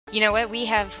You know what? We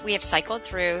have cycled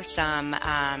through some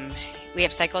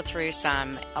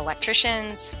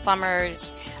electricians,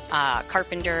 plumbers,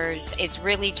 carpenters. It's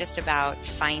really just about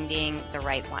finding the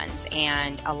right ones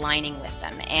and aligning with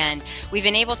them. And we've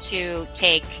been able to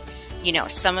take,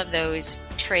 some of those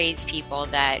tradespeople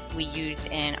that we use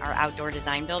in our outdoor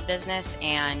design build business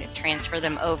and transfer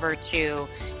them over to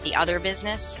the other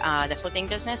business, the flipping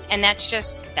business. And that's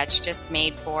just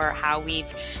made for how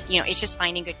we've, it's just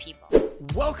finding good people.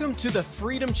 Welcome to the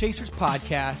Freedom Chasers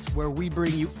podcast, where we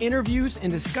bring you interviews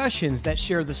and discussions that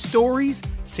share the stories,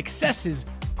 successes,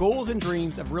 goals, and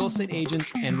dreams of real estate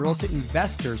agents and real estate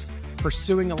investors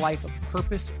pursuing a life of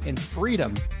purpose and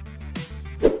freedom.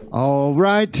 All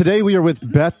right. Today we are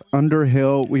with Beth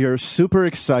Underhill. We are super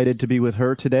excited to be with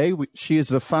her today. She is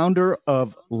the founder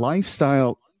of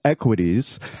Lifestyle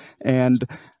Equities, and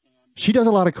she does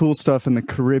a lot of cool stuff in the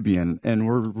Caribbean, and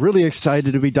we're really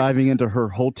excited to be diving into her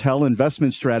hotel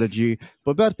investment strategy.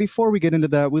 But Beth, before we get into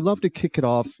that, we'd love to kick it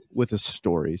off with a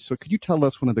story. So could you tell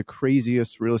us one of the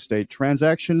craziest real estate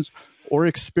transactions or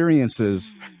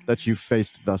experiences that you've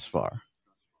faced thus far?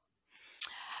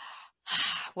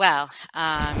 Well,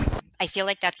 I feel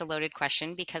like that's a loaded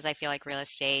question because I feel like real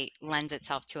estate lends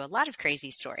itself to a lot of crazy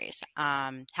stories.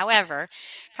 However,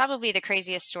 probably the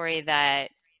craziest story that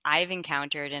I've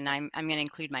encountered, and I'm going to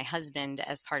include my husband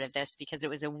as part of this because it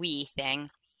was a we thing,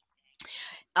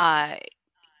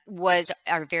 was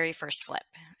our very first flip.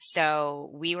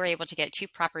 So we were able to get 2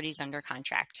 properties under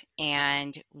contract,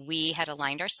 and we had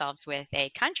aligned ourselves with a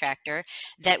contractor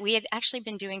that we had actually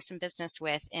been doing some business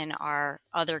with in our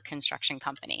other construction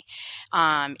company.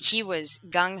 He was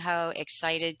gung-ho,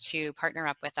 excited to partner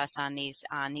up with us on these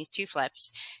 2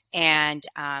 flips. And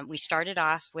we started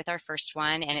off with our first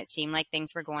one, and it seemed like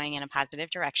things were going in a positive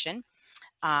direction.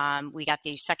 We got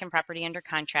the second property under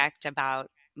contract about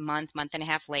month and a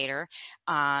half later.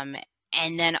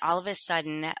 And then all of a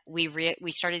sudden we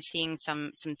started seeing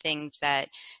some things that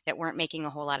weren't making a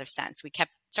whole lot of sense. We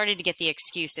started to get the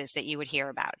excuses that you would hear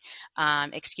about.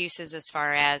 Excuses as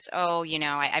far as,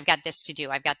 I've got this to do,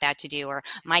 I've got that to do, or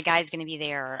my guy's going to be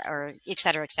there, or et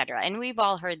cetera, et cetera. And we've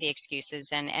all heard the excuses,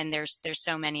 and there's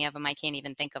so many of them, I can't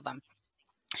even think of them.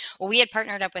 Well, we had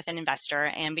partnered up with an investor,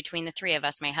 and between the 3 of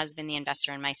us, my husband, the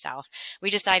investor, and myself, we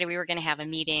decided we were going to have a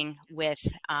meeting with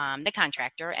the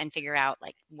contractor and figure out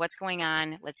what's going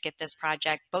on. Let's get this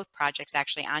both projects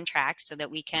actually on track so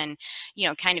that we can,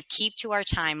 kind of keep to our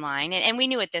timeline. And we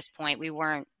knew at this point we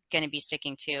weren't going to be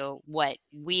sticking to what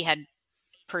we had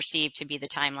perceived to be the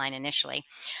timeline initially.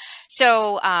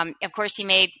 So, of course, he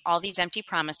made all these empty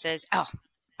promises. Oh,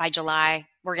 by July,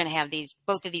 we're going to have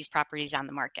both of these properties on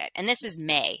the market. And this is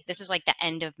May. This is like the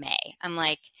end of May. I'm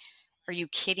like, are you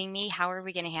kidding me? How are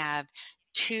we going to have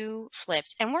 2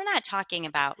 flips? And we're not talking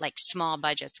about small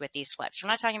budgets with these flips. We're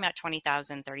not talking about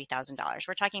 $20,000, $30,000.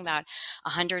 We're talking about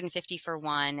 $150 for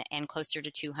one and closer to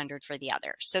 $200 for the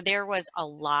other. So there was a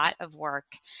lot of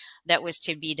work that was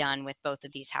to be done with both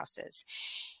of these houses.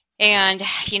 And,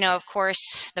 of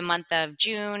course, the month of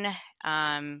June,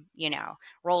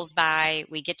 rolls by,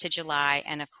 we get to July,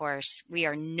 and of course, we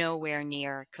are nowhere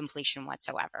near completion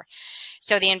whatsoever.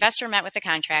 So the investor met with the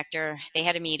contractor, they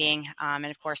had a meeting, and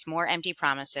of course, more empty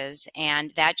promises.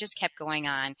 And that just kept going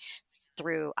on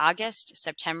through August,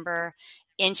 September,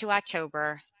 into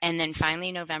October, and then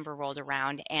finally November rolled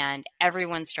around, and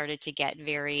everyone started to get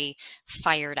very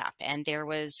fired up. And there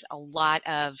was a lot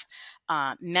of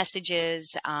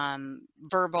messages,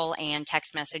 verbal and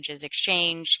text messages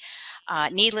exchanged.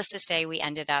 Needless to say, we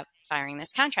ended up firing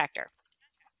this contractor.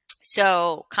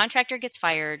 So contractor gets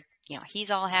fired.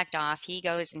 He's all hacked off. He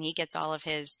goes and he gets all of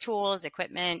his tools,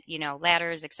 equipment,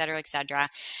 ladders, et cetera, et cetera.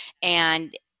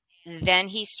 And then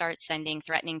he starts sending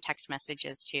threatening text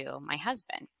messages to my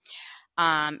husband,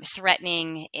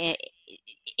 threatening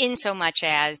in so much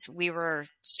as we were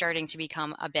starting to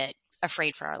become a bit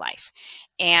afraid for our life.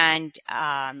 And,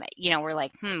 we're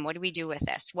like, what do we do with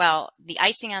this? Well, the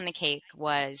icing on the cake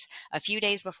was a few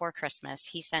days before Christmas,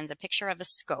 he sends a picture of a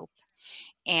scope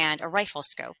and a rifle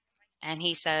scope. And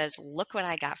he says, look what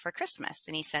I got for Christmas.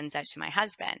 And he sends that to my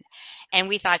husband. And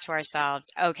we thought to ourselves,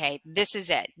 okay, this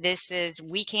is it.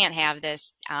 We can't have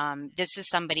this. This is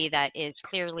somebody that is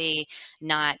clearly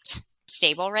not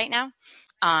stable right now.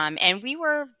 And we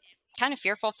were kind of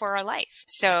fearful for our life.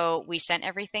 So we sent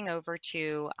everything over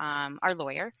to our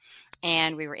lawyer,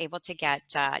 and we were able to get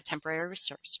a temporary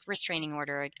restraining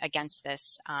order against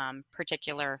this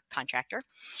particular contractor.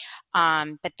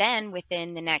 But then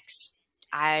within the next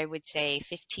I would say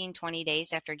 15, 20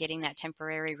 days after getting that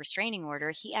temporary restraining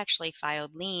order, he actually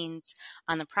filed liens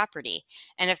on the property.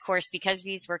 And of course, because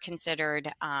these were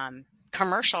considered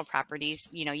commercial properties,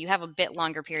 you have a bit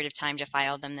longer period of time to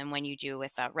file them than when you do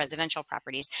with residential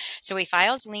properties. So he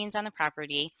files liens on the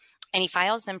property, and he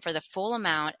files them for the full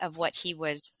amount of what he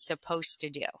was supposed to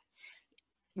do.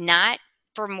 Not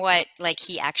from what like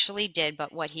he actually did,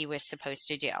 but what he was supposed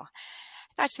to do.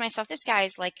 I thought to myself, this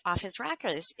guy's like off his rocker.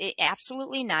 This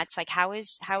absolutely nuts. Like, how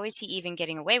is he even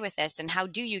getting away with this? And how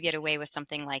do you get away with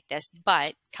something like this?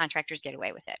 But contractors get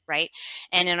away with it, right?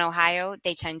 And in Ohio,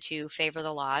 they tend to favor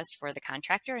the laws for the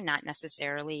contractor and not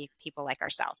necessarily people like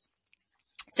ourselves.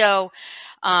 So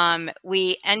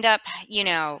we end up,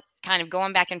 kind of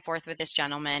going back and forth with this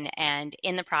gentleman. And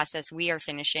in the process, we are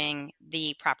finishing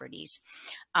the properties.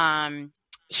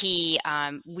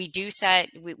 We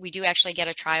do actually get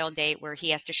a trial date where he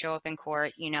has to show up in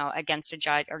court, against a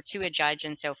judge or to a judge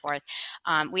and so forth.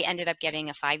 We ended up getting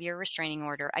a 5-year restraining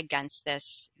order against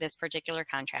this particular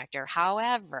contractor.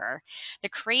 However, the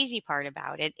crazy part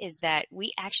about it is that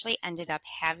we actually ended up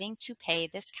having to pay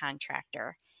this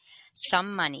contractor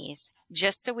some monies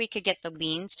just so we could get the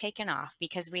liens taken off,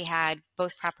 because we had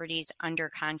both properties under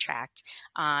contract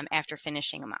after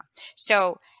finishing them up.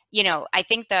 So, I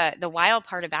think the wild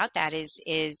part about that is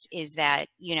that,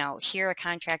 here a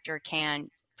contractor can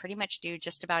pretty much do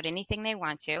just about anything they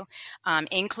want to,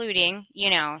 including,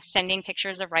 sending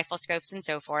pictures of rifle scopes and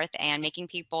so forth and making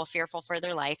people fearful for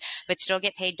their life, but still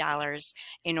get paid dollars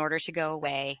in order to go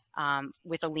away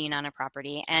with a lien on a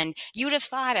property. And you would have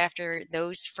thought after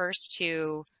those first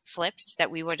 2 flips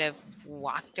that we would have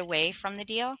walked away from the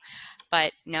deal.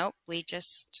 But nope, we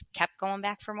just kept going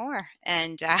back for more.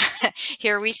 And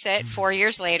here we sit 4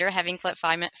 years later, having flipped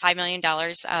 $5 million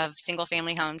of single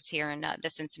family homes here in the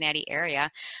Cincinnati area.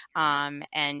 And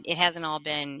it hasn't all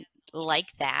been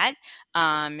like that.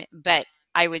 But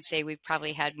I would say we've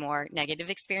probably had more negative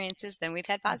experiences than we've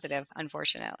had positive,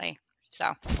 unfortunately.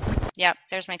 So, yeah,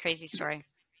 there's my crazy story.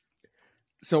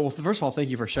 So, well, first of all, thank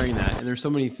you for sharing that. And there's so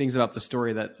many things about the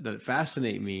story that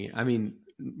fascinate me. I mean,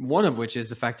 one of which is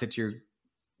the fact that you're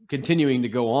continuing to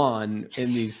go on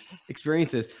in these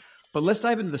experiences. But let's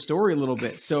dive into the story a little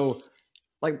bit. So,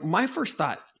 like, my first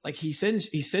thought, like, he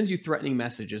sends you threatening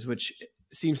messages, which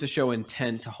seems to show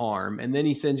intent to harm, and then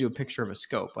he sends you a picture of a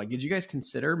scope. Like, did you guys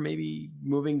consider maybe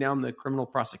moving down the criminal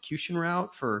prosecution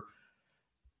route for?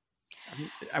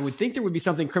 I would think there would be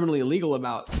something criminally illegal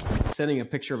about sending a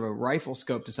picture of a rifle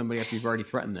scope to somebody after you've already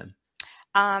threatened them.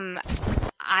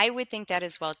 I would think that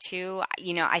as well too.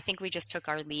 I think we just took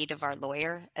our lead of our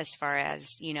lawyer as far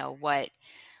as,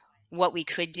 what we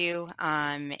could do.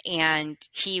 And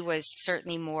he was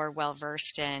certainly more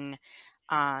well-versed in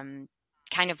kind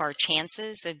of our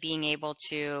chances of being able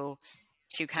to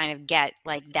kind of get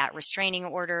like that restraining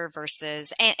order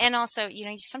versus, and also,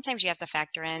 sometimes you have to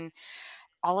factor in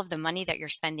all of the money that you're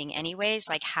spending anyways.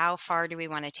 Like, how far do we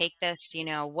want to take this?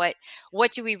 What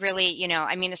do we really,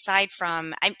 aside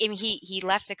from, he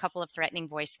left a couple of threatening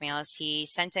voicemails. He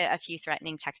sent a few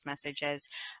threatening text messages.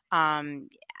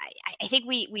 I think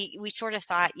we sort of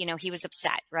thought, he was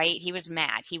upset, right? He was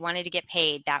mad. He wanted to get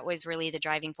paid. That was really the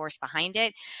driving force behind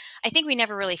it. I think we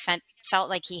never really felt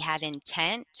like he had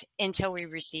intent until we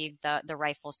received the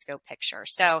rifle scope picture.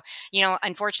 So,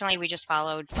 unfortunately, we just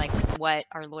followed like what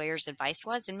our lawyer's advice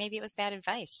was, and maybe it was bad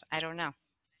advice. I don't know.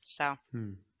 So,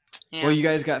 yeah. Well, you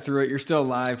guys got through it. You're still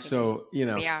alive. So,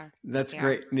 that's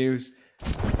great news.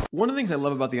 One of the things I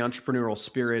love about the entrepreneurial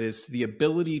spirit is the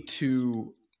ability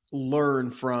to learn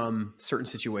from certain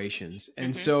situations.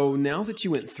 And so now that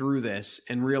you went through this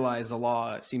and realize the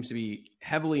law seems to be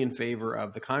heavily in favor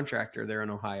of the contractor there in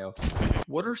Ohio,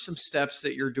 what are some steps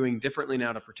that you're doing differently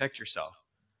now to protect yourself?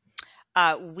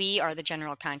 We are the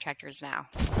general contractors now.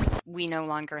 We no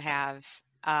longer have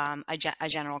a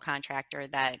general contractor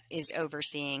that is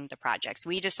overseeing the projects.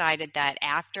 We decided that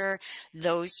after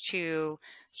those 2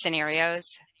 scenarios,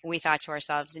 we thought to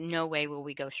ourselves, no way will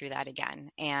we go through that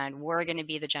again. And we're going to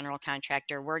be the general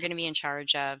contractor. We're going to be in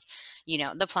charge of,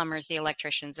 the plumbers, the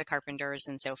electricians, the carpenters,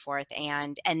 and so forth.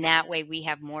 And that way we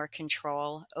have more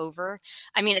control over.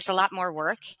 It's a lot more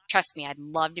work. Trust me, I'd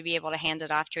love to be able to hand it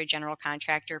off to a general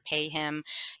contractor, pay him,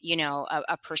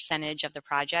 a percentage of the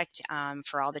project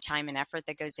for all the time and effort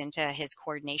that goes into his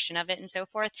coordination of it and so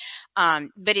forth.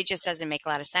 But it just doesn't make a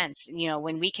lot of sense.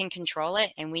 When we can control it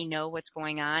and we know what's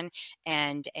going on,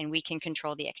 and we can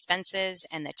control the expenses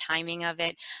and the timing of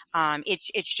it,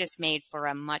 it's just made for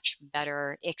a much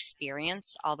better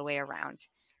experience all the way around.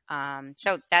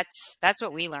 So that's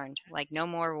what we learned. Like, no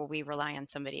more will we rely on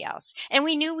somebody else. And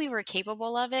we knew we were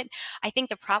capable of it. I think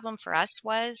the problem for us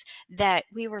was that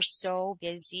we were so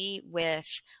busy with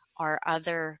our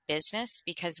other business,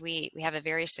 because we have a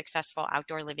very successful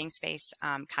outdoor living space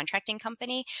contracting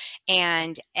company,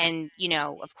 and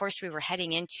of course we were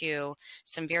heading into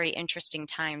some very interesting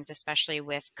times, especially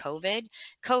with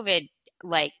COVID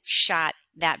like shot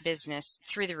that business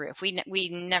through the roof. We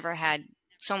never had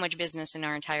so much business in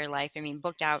our entire life. I mean,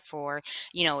 booked out for,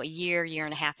 a year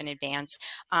and a half in advance.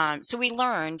 So we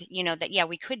learned, that, yeah,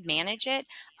 we could manage it.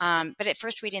 But at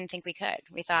first we didn't think we could.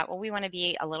 We thought, well, we want to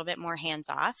be a little bit more hands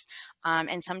off.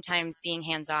 And sometimes being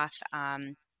hands off,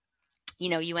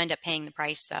 you end up paying the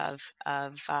price of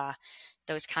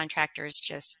those contractors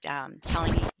just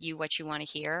telling you what you want to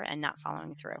hear and not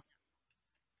following through.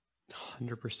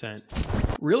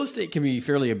 100%. Real estate can be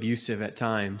fairly abusive at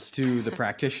times to the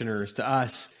practitioners, to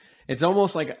us. It's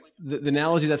almost like the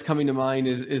analogy that's coming to mind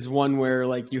is one where,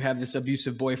 like, you have this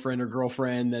abusive boyfriend or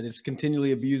girlfriend that is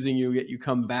continually abusing you, yet you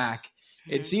come back.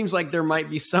 Mm-hmm. It seems like there might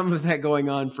be some of that going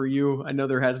on for you. I know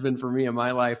there has been for me in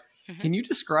my life. Mm-hmm. Can you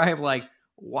describe, like,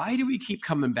 why do we keep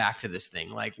coming back to this thing?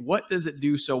 Like, what does it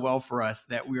do so well for us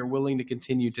that we are willing to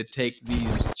continue to take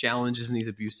these challenges and these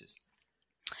abuses?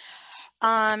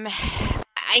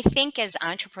 I think as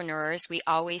entrepreneurs, we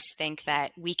always think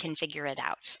that we can figure it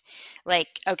out. Like,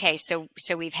 okay, so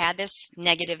we've had this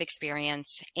negative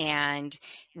experience and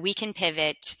we can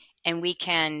pivot and we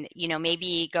can,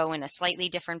 maybe go in a slightly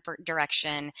different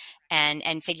direction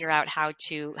and figure out how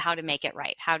to make it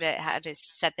right, how to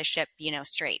set the ship,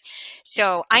 straight.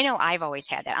 So I know I've always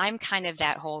had that. I'm kind of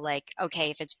that whole, like, okay,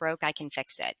 if it's broke, I can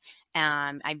fix it.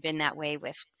 I've been that way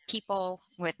with people,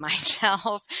 with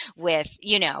myself, with,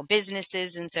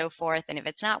 businesses and so forth. And if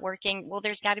it's not working, well,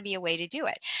 there's got to be a way to do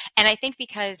it. And I think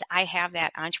because I have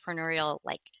that entrepreneurial,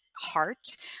 like, heart,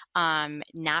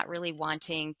 not really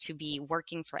wanting to be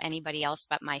working for anybody else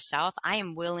but myself, I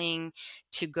am willing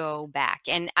to go back.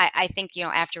 And I think,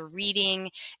 after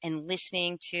reading and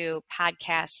listening to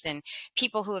podcasts and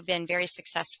people who have been very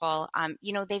successful,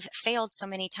 they've failed so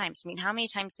many times. I mean, how many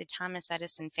times did Thomas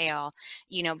Edison fail,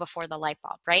 before the light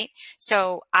bulb, right?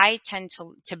 So I tend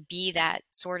to be that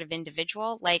sort of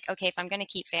individual. Like, okay, if I'm going to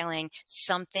keep failing,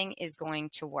 something is going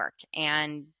to work.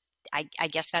 And I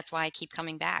guess that's why I keep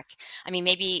coming back. I mean,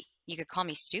 maybe you could call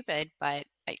me stupid, but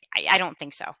I don't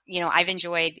think so. I've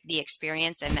enjoyed the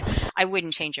experience and I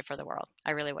wouldn't change it for the world.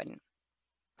 I really wouldn't.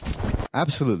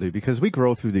 Absolutely, because we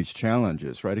grow through these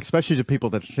challenges, right? Especially to people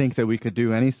that think that we could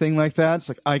do anything like that. It's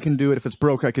like, I can do it. If it's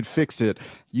broke, I could fix it.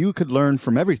 You could learn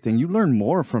from everything. You learn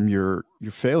more from your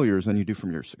failures than you do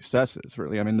from your successes,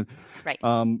 really. I mean, right.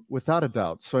 Without a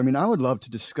doubt. So, I mean, I would love to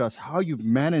discuss how you've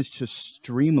managed to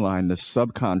streamline the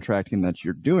subcontracting that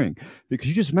you're doing, because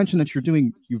you just mentioned that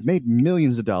you've made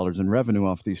millions of dollars in revenue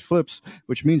off these flips,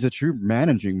 which means that you're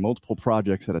managing multiple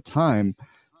projects at a time.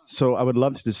 So I would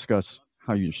love to discuss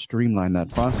how you streamline that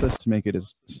process to make it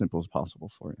as simple as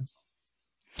possible for you.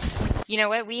 You know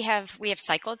what? We have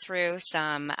cycled through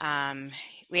some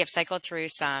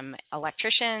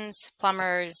electricians,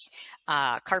 plumbers,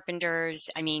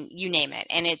 carpenters. I mean, you name it.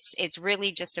 And it's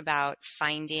really just about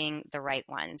finding the right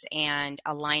ones and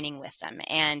aligning with them.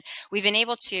 And we've been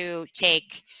able to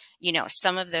take,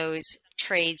 some of those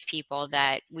tradespeople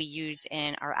that we use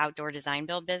in our outdoor design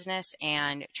build business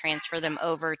and transfer them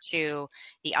over to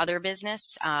the other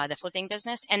business, the flipping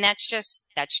business. And that's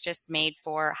just made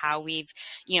for how we've,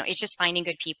 it's just finding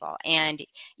good people. And,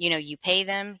 you pay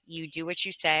them, you do what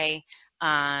you say.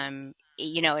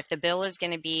 If the bill is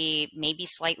going to be maybe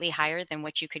slightly higher than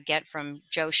what you could get from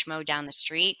Joe Schmo down the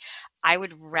street, I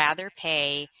would rather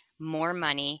pay more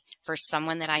money for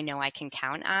someone that I know I can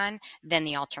count on than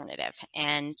the alternative.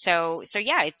 And so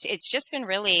yeah, it's just been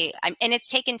really, and it's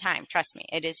taken time. Trust me,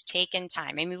 it has taken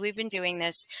time. I mean, we've been doing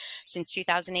this since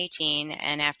 2018,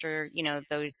 and after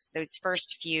those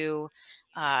first few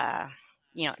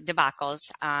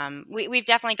debacles, we've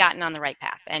definitely gotten on the right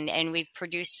path, and we've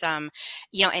produced some,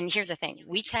 and here's the thing,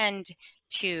 we tend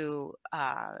to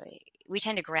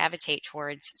gravitate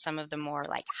towards some of the more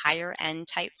like higher end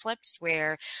type flips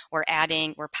where we're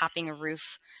popping a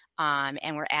roof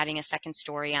and we're adding a second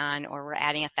story on, or we're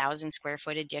adding 1,000 square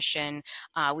foot addition.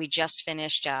 We just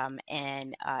finished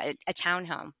in a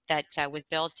townhome that was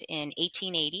built in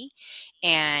 1880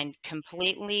 and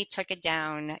completely took it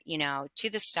down, to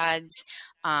the studs.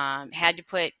 had to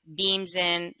put beams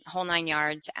in, whole 9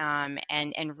 yards,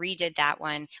 and redid that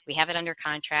one. We have it under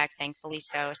contract, thankfully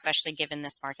so, especially given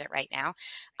this market right now.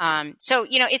 So,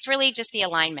 it's really just the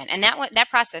alignment. And that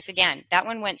process, again, that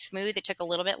one went smooth. It took a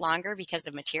little bit longer because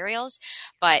of materials,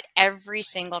 but every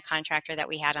single contractor that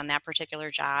we had on that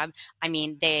particular job, I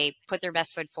mean, they put their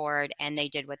best foot forward and they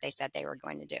did what they said they were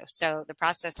going to do. So the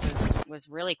process was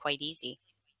really quite easy.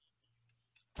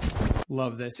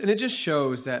 Love this. And it just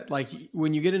shows that, like,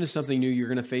 when you get into something new, you're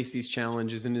going to face these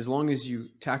challenges. And as long as you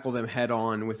tackle them head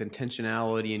on with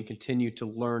intentionality and continue to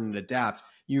learn and adapt,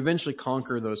 you eventually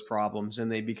conquer those problems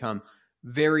and they become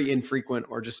very infrequent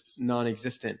or just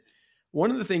non-existent.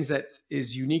 One of the things that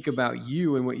is unique about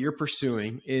you and what you're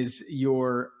pursuing is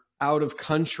your out of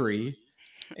country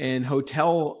and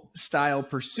hotel style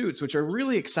pursuits, which are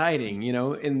really exciting,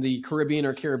 in the Caribbean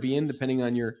or Caribbean, depending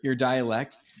on your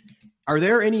dialect. Are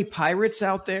there any pirates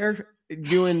out there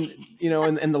doing,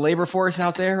 in the labor force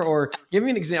out there? Or give me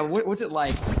an example. What's it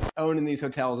like owning these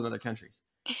hotels in other countries?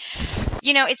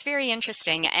 It's very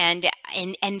interesting. And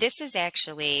this is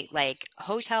actually like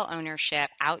hotel ownership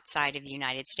outside of the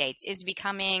United States is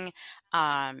becoming,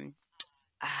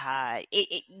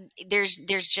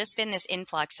 there's just been this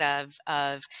influx of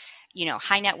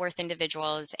high net worth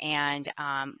individuals and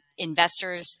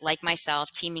investors like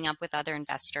myself teaming up with other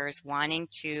investors wanting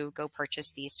to go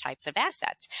purchase these types of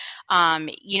assets.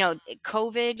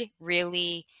 COVID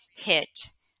really hit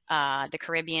the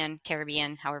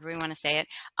Caribbean, however we want to say it.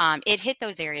 It hit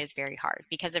those areas very hard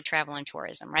because of travel and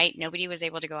tourism, right? Nobody was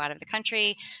able to go out of the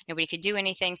country. Nobody could do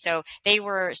anything. So they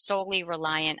were solely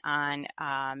reliant on,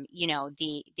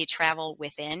 the travel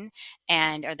within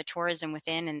or the tourism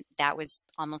within. And that was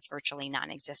almost virtually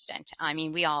non-existent. I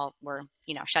mean, we all were,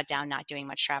 shut down, not doing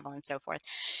much travel and so forth.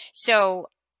 So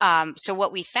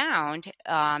what we found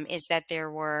is that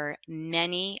there were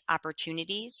many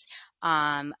opportunities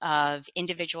of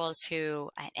individuals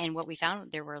and what we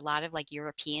found, there were a lot of like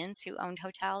Europeans who owned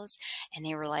hotels, and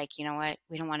they were like, you know what,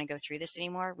 we don't want to go through this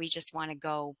anymore. We just want to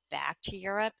go back to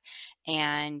Europe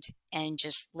and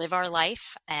just live our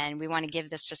life, and we want to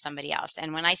give this to somebody else.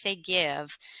 And when I say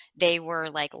give, they were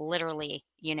like literally,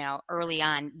 early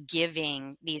on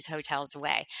giving these hotels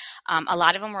away. A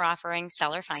lot of them were offering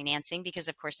seller financing because,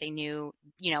 of course, they knew,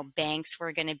 banks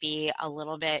were going to be a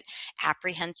little bit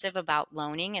apprehensive about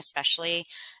loaning, especially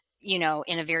in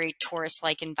a very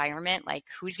tourist-like environment. Like,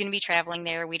 who's going to be traveling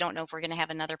there? We don't know if we're going to have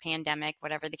another pandemic,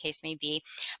 whatever the case may be.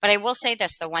 But I will say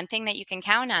this, the one thing that you can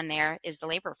count on there is the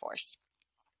labor force.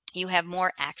 You have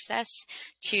more access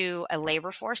to a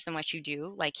labor force than what you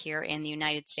do like here in the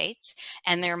United States,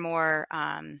 and they're more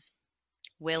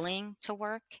willing to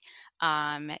work.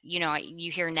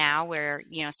 You hear now where,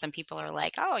 some people are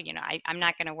like, oh, I'm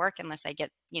not going to work unless I get,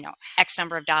 X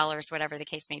number of dollars, whatever the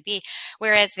case may be.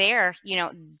 Whereas there,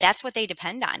 that's what they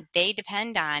depend on. They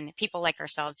depend on people like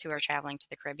ourselves who are traveling to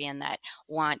the Caribbean that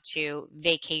want to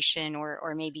vacation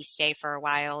or maybe stay for a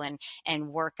while and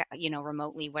work,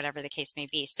 remotely, whatever the case may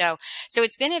be. So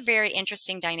it's been a very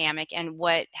interesting dynamic. And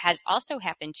what has also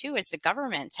happened too is the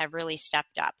governments have really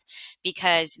stepped up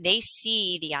because they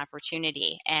see the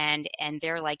opportunity and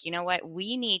they're like, you know what,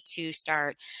 we need to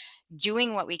start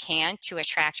doing what we can to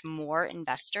attract more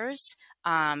investors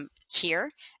here.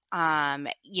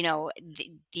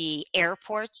 The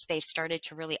airports, they've started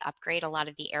to really upgrade a lot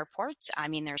of the airports. I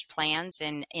mean, there's plans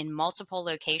in multiple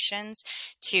locations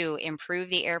to improve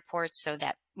the airports so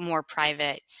that more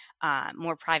private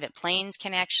planes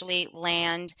can actually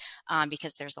land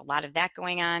because there's a lot of that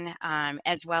going on,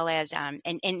 as well as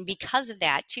and because of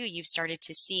that too, you've started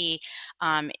to see,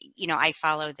 I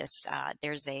follow this.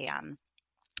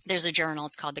 There's a journal,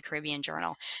 it's called the Caribbean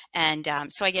Journal. And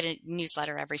so I get a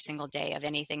newsletter every single day of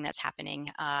anything that's happening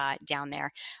down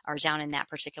there or down in that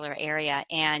particular area.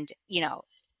 And,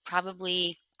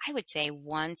 probably I would say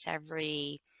once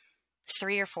every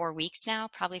 3 or 4 weeks now,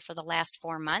 probably for the last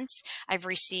 4 months, I've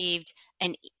received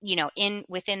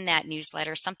within that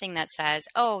newsletter, something that says,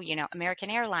 oh, American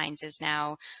Airlines is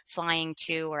now flying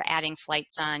to or adding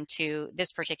flights on to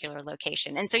this particular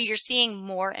location. And so you're seeing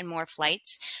more and more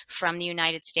flights from the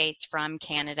United States, from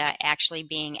Canada, actually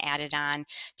being added on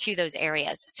to those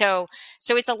areas. So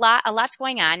it's a lot's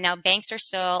going on. Now, banks are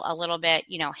still a little bit,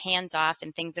 hands off,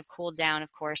 and things have cooled down,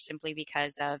 of course, simply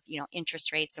because of,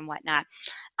 interest rates and whatnot.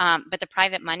 But the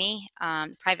private money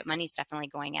is definitely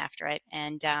going after it.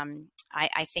 And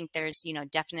I think there's,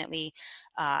 definitely,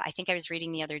 I think I was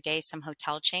reading the other day, some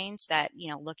hotel chains that,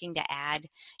 looking to add,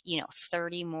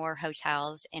 30 more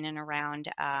hotels in and around,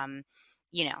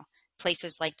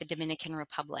 places like the Dominican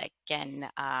Republic and,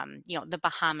 the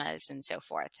Bahamas and so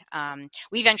forth.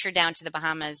 We ventured down to the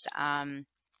Bahamas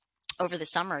over the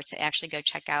summer to actually go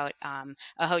check out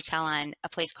a hotel on a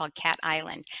place called Cat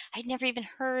Island. I'd never even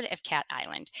heard of Cat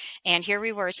Island. And here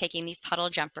we were taking these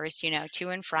puddle jumpers, to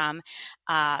and from.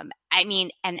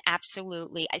 And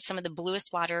absolutely some of the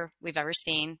bluest water we've ever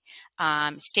seen.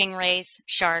 Stingrays,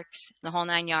 sharks, the whole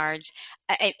 9 yards.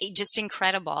 Just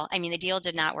incredible. I mean, the deal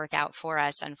did not work out for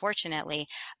us, unfortunately,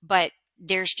 but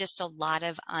there's just a lot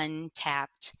of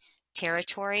untapped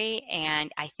territory.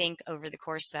 And I think over the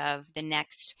course of the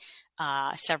next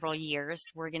several years,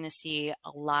 we're going to see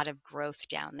a lot of growth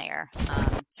down there.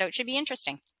 So it should be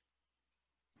interesting.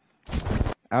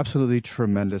 Absolutely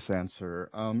tremendous answer.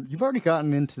 You've already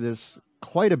gotten into this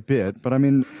quite a bit, but I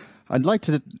mean, I'd like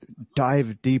to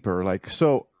dive deeper.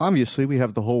 So obviously we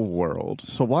have the whole world.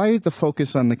 So why the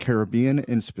focus on the Caribbean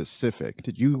in specific?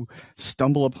 Did you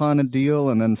stumble upon a deal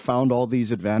and then found all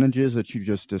these advantages that you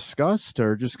just discussed,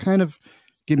 or just kind of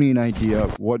give me an idea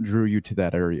of what drew you to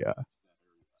that area?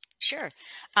 Sure.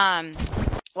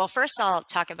 Well, first I'll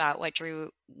talk about what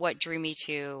drew me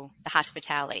to the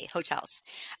hospitality hotels.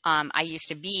 I used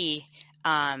to be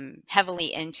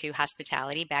heavily into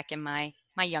hospitality back in my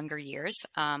younger years,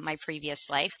 my previous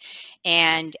life,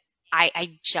 and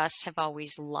I just have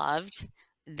always loved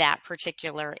that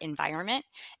particular environment.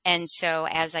 And so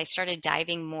as I started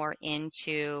diving more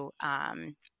into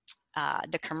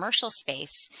the commercial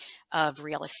space of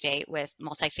real estate with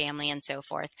multifamily and so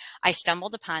forth, I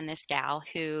stumbled upon this gal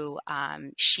who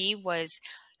she was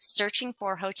searching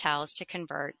for hotels to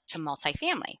convert to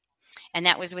multifamily, and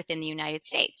that was within the United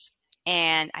States.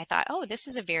 And I thought, oh, this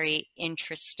is a very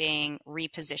interesting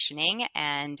repositioning,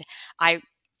 and I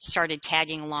started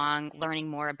tagging along, learning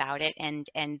more about it, and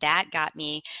that got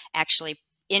me actually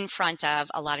in front of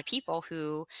a lot of people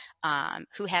who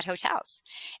had hotels.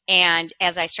 And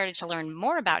as I started to learn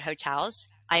more about hotels,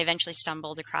 I eventually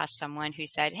stumbled across someone who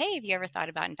said, "Hey, have you ever thought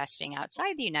about investing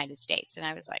outside the United States?" And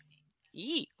I was like,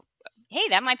 hey,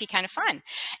 that might be kind of fun.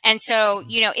 And so,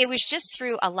 it was just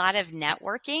through a lot of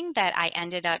networking that I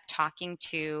ended up talking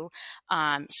to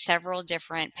several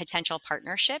different potential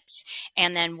partnerships.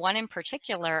 And then one in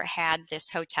particular had this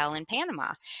hotel in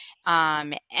Panama.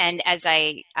 And as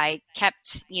I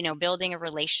kept, building a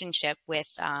relationship with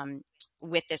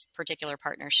this particular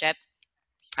partnership,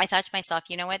 I thought to myself,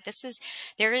 you know what,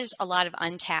 there is a lot of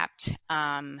untapped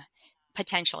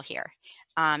potential here.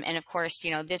 And of course,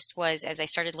 this was as I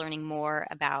started learning more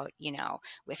about,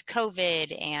 with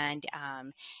COVID and,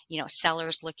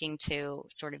 sellers looking to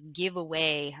sort of give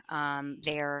away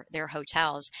their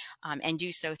hotels and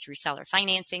do so through seller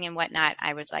financing and whatnot.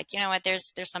 I was like, you know what,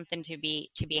 there's something to be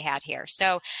had here.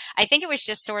 So I think it was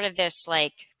just sort of this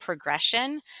like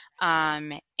progression.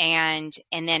 And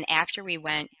then after we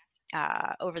went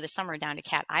over the summer down to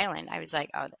Cat Island, I was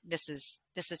like, oh, this is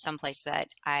someplace that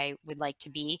I would like to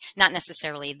be, not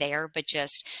necessarily there, but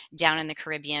just down in the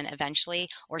Caribbean eventually,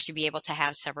 or to be able to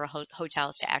have several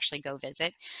hotels to actually go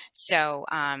visit. So,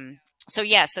 so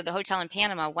the hotel in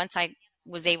Panama, once I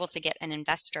was able to get an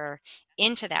investor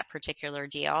into that particular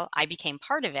deal, I became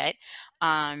part of it.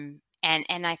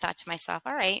 And I thought to myself,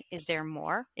 all right, is there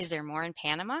more? Is there more in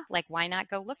Panama? Like, why not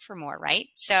go look for more, right?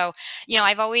 So,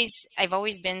 I've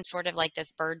always been sort of like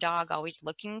this bird dog, always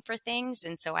looking for things,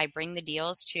 and so I bring the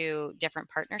deals to different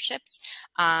partnerships.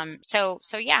 So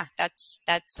yeah, that's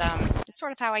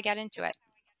sort of how I got into it.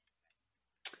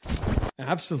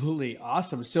 Absolutely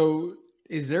awesome. So,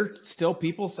 is there still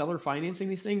people seller financing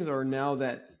these things, or now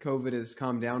that COVID has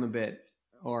calmed down a bit,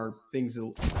 are things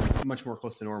much more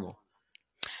close to normal?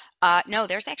 No,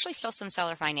 there's actually still some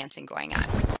seller financing going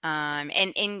on.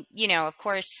 And of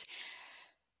course,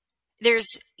 there's,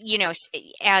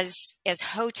 as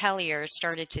hoteliers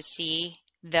started to see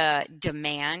the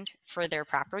demand for their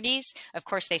properties, of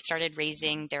course, they started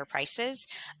raising their prices.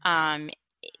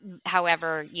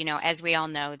 However, as we all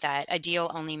know, that a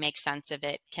deal only makes sense if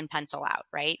it can pencil out,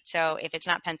 right? So if it's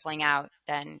not penciling out,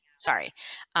 then sorry.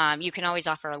 You can always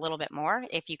offer a little bit more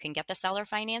if you can get the seller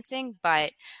financing,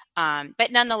 but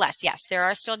nonetheless, yes, there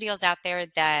are still deals out there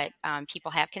that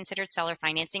people have considered seller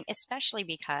financing, especially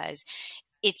because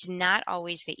it's not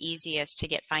always the easiest to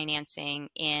get financing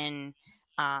in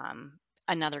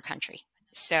another country.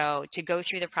 So to go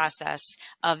through the process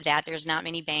of that, there's not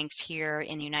many banks here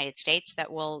in the United States that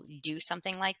will do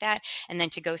something like that. And then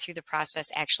to go through the process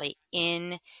actually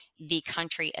in the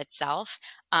country itself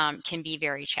can be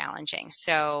very challenging.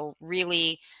 So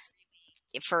really,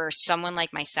 for someone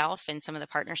like myself and some of the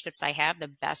partnerships I have, the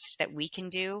best that we can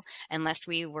do, unless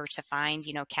we were to find,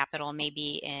 capital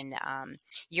maybe in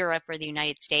Europe or the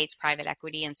United States, private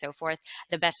equity and so forth,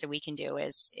 the best that we can do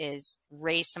is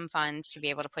raise some funds to be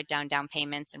able to put down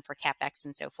payments and for CapEx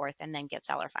and so forth, and then get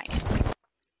seller financing.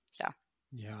 So,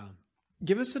 yeah.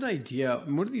 Give us an idea.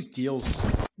 What do these deals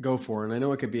go for? And I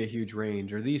know it could be a huge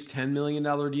range. Are these $10 million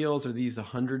deals? Are these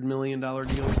 $100 million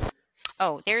deals?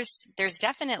 oh, there's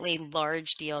definitely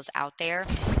large deals out there,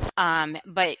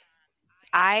 but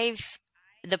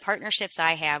the partnerships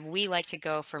I have, we like to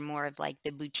go for more of like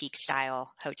the boutique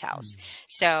style hotels.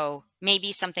 So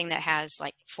maybe something that has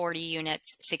like 40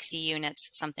 units, 60 units,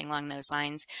 something along those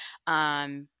lines.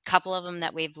 Couple of them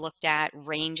that we've looked at,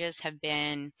 ranges have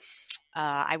been,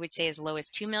 I would say, as low as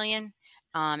 2 million,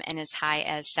 and as high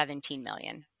as 17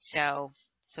 million. So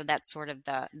that's sort of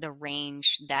the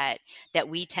range that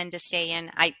we tend to stay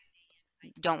in. I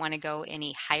don't want to go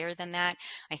any higher than that.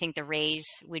 I think the raise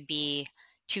would be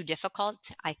too difficult.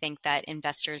 I think that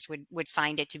investors would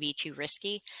find it to be too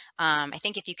risky. I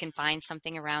think if you can find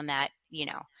something around that,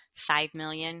 5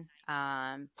 million,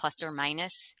 plus or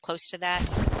minus close to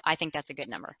that, I think that's a good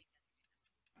number.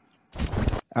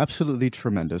 Absolutely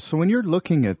tremendous. So when you're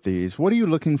looking at these, what are you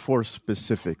looking for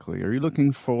specifically? Are you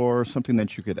looking for something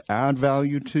that you could add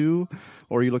value to,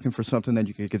 or are you looking for something that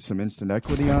you could get some instant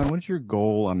equity on? What is your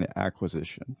goal on the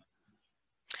acquisition?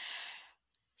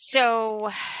 So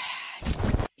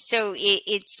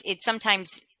it's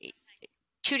sometimes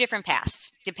two different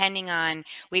paths depending on,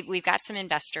 we've got some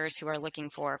investors who are looking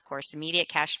for, of course, immediate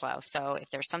cash flow. So if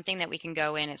there's something that we can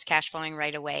go in, it's cash flowing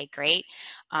right away, great.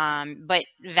 But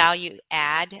value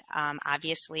add,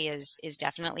 obviously is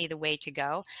definitely the way to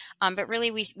go. But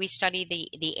really we study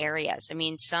the areas. I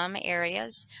mean, some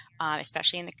areas,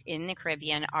 especially in the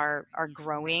Caribbean, are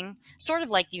growing sort of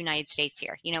like the United States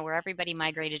here, where everybody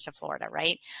migrated to Florida,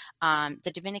 right?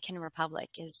 The Dominican Republic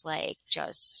is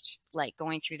just like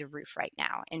going through the roof right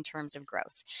now in terms of growth.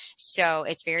 So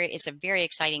it's a very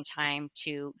exciting time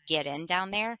to get in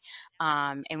down there.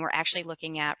 And we're actually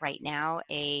looking at right now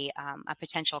a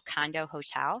potential condo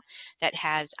hotel that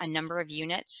has a number of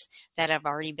units that have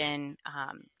already been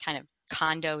kind of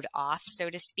condoed off, so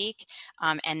to speak,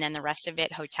 and then the rest of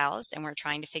it hotels. And we're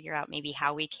trying to figure out maybe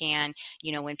how we can,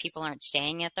 when people aren't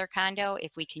staying at their condo,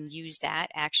 if we can use that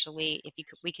actually,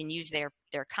 we can use their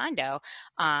condo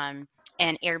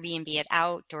and Airbnb it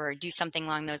out, or do something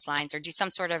along those lines, or do some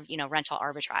sort of rental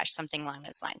arbitrage, something along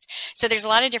those lines. So there's a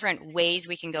lot of different ways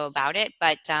we can go about it,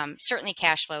 but certainly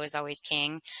cash flow is always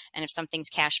king. And if something's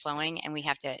cash flowing and we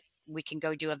can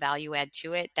go do a value add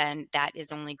to it, then that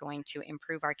is only going to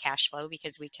improve our cash flow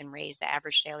because we can raise the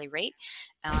average daily rate,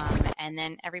 and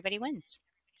then everybody wins.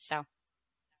 So,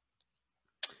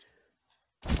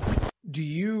 do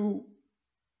you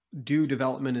do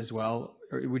development as well?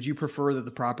 Or would you prefer that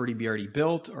the property be already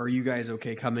built? Or are you guys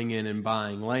okay coming in and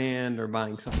buying land or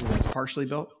buying something that's partially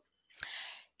built?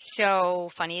 So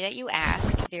funny that you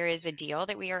ask. There is a deal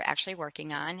that we are actually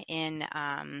working on in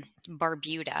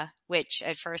Barbuda, which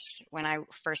at first, when I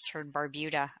first heard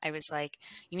Barbuda, I was like,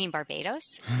 you mean Barbados?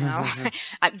 No.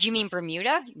 Do you mean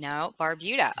Bermuda? No,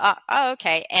 Barbuda. Oh,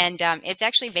 okay. And it's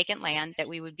actually vacant land that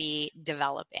we would be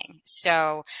developing.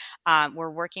 So we're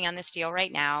working on this deal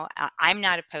right now. I'm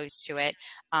not opposed to it.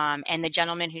 And the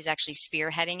gentleman who's actually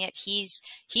spearheading it, he's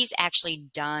actually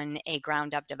done a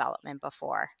ground up development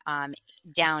before,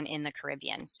 down in the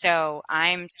Caribbean. So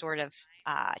I'm sort of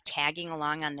tagging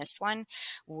along on this one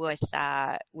with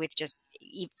just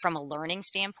from a learning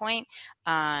standpoint,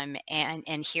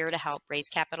 and here to help raise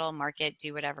capital, market,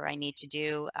 do whatever I need to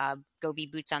do, go be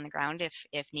boots on the ground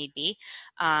if need be.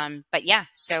 But yeah,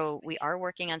 so we are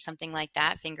working on something like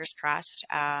that. Fingers crossed.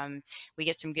 We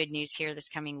get some good news here this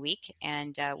coming week,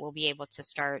 and we'll be able to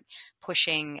start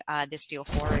pushing this deal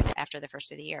forward after the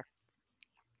first of the year.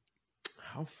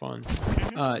 How fun.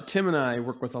 Tim and I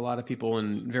work with a lot of people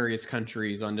in various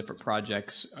countries on different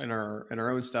projects in our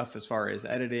own stuff as far as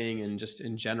editing and just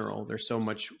in general. There's so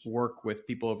much work with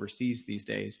people overseas these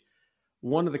days.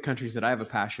 One of the countries that I have a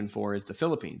passion for is the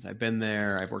Philippines. I've been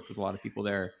there. I've worked with a lot of people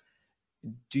there.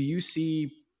 Do you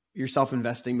see yourself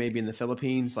investing maybe in the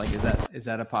Philippines? Like, is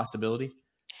that a possibility?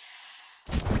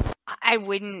 I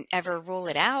wouldn't ever rule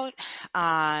it out.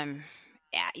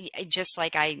 Just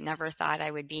like I never thought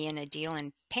I would be in a deal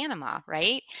in Panama,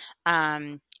 right?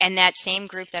 And that same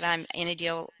group that I'm in a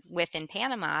deal with in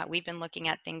Panama, we've been looking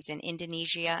at things in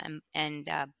Indonesia and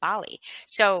Bali.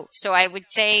 So I would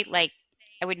say, like,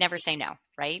 I would never say no,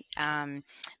 right?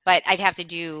 But I'd have to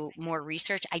do more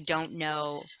research. I don't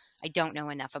know I don't know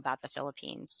enough about the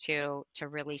Philippines to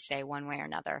really say one way or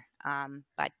another.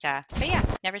 But yeah,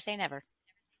 never say never.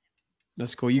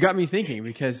 That's cool. You got me thinking,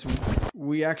 because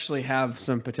we actually have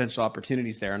some potential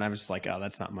opportunities there. And I was just like, oh,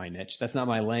 that's not my niche. That's not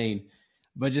my lane.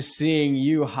 But just seeing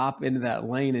you hop into that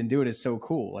lane and do it is so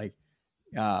cool. Like,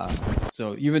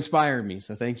 so you've inspired me.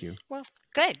 So thank you. Well,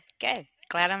 good.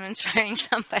 Glad I'm inspiring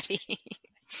somebody.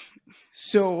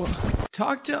 So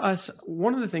talk to us.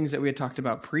 One of the things that we had talked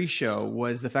about pre-show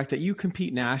was the fact that you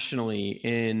compete nationally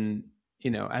in,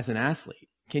 as an athlete.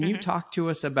 Can you talk to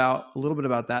us about a little bit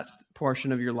about that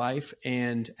portion of your life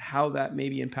and how that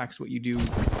maybe impacts what you do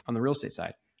on the real estate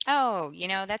side? Oh,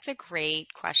 that's a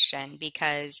great question,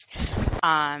 because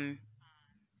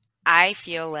I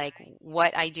feel like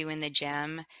what I do in the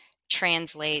gym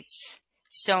translates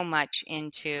so much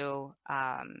into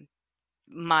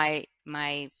my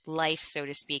life, so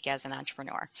to speak, as an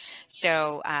entrepreneur.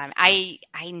 So I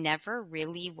never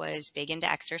really was big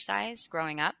into exercise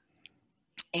growing up,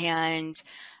 and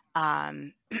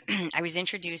I was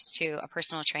introduced to a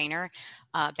personal trainer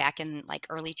back in like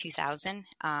early 2000.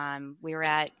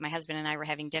 My husband and I were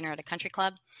having dinner at a country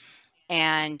club,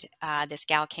 and this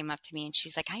gal came up to me and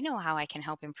she's like, I know how I can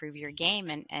help improve your game,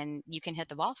 and you can hit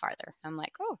the ball farther. I'm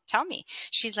like, oh, tell me.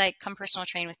 She's like, come personal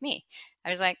train with me. I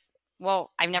was like,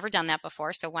 well, I've never done that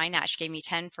before, so why not? She gave me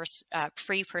 10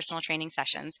 free personal training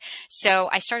sessions. So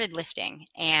I started lifting,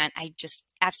 and I just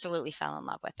absolutely fell in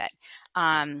love with it.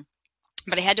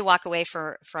 But I had to walk away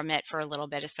from it for a little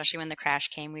bit, especially when the crash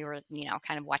came. We were,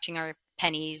 kind of watching our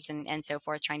pennies and so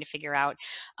forth, trying to figure out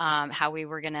how we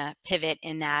were going to pivot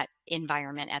in that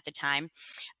environment at the time.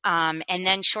 And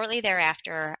then shortly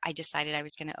thereafter, I decided I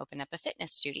was going to open up a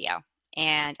fitness studio.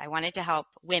 And I wanted to help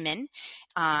women.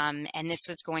 And this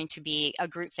was going to be a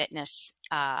group fitness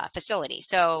facility.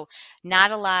 So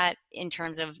not a lot in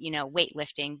terms of,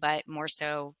 weightlifting, but more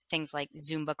so things like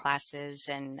Zumba classes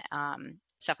and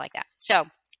stuff like that. So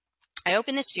I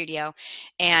opened the studio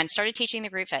and started teaching the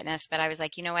group fitness, but I was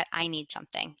like, you know what? I need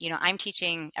something. I'm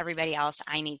teaching everybody else.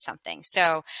 I need something.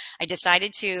 So I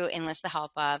decided to enlist the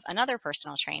help of another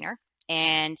personal trainer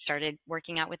and started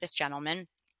working out with this gentleman.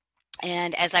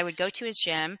 And as I would go to his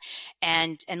gym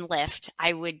and lift,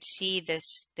 I would see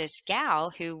this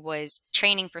gal who was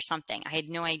training for something. I had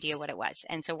no idea what it was.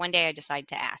 And so one day I decided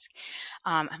to ask.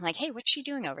 I'm like, hey, what's she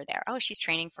doing over there? Oh, she's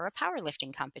training for a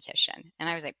powerlifting competition. And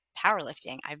I was like,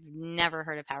 powerlifting? I've never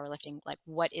heard of powerlifting. Like,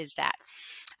 what is that?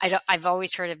 I've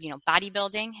always heard of,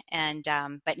 bodybuilding and,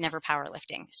 but never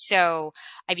powerlifting. So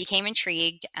I became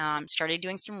intrigued, started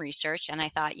doing some research, and I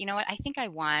thought, you know what? I think I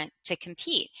want to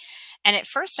compete. And at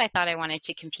first I thought I wanted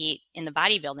to compete in the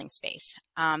bodybuilding space.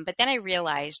 But then I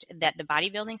realized that the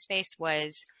bodybuilding space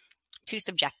was too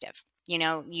subjective.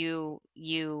 You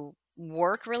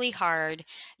work really hard.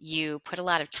 You put a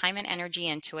lot of time and energy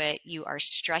into it. You are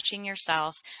stretching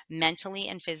yourself mentally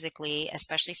and physically,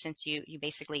 especially since you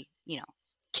basically,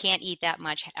 can't eat that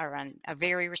much or on a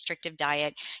very restrictive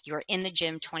diet. You're in the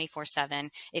gym 24/7.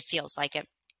 It feels like it.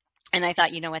 And I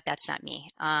thought, you know what, that's not me.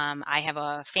 I have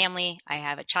a family, I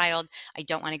have a child. I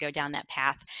don't want to go down that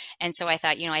path. And so I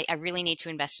thought, I really need to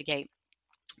investigate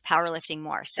powerlifting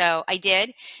more. So I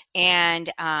did. And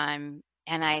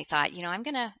I thought,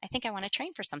 I think I want to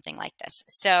train for something like this.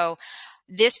 So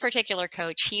this particular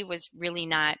coach, he was really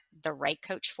not the right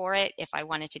coach for it. If I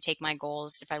wanted to take my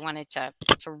goals, if I wanted to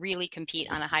really compete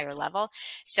on a higher level.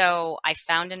 So I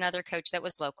found another coach that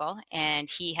was local, and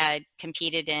he had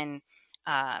competed in,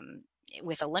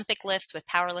 with Olympic lifts, with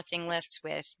powerlifting lifts,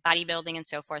 with bodybuilding and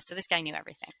so forth. So this guy knew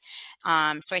everything.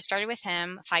 So I started with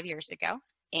him 5 years ago,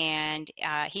 and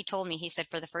he told me, he said,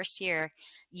 for the first year,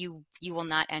 you will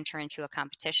not enter into a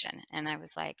competition. And I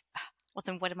was like, well,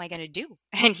 then what am I going to do?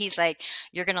 And he's like,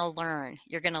 you're going to learn.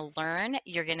 You're going to learn.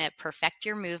 You're going to perfect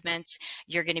your movements.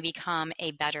 You're going to become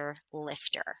a better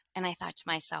lifter. And I thought to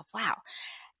myself, wow,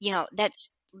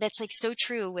 that's like so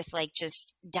true with like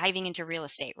just diving into real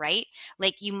estate, right?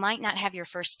 Like you might not have your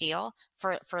first deal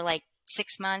for like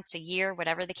 6 months, a year,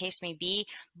 whatever the case may be,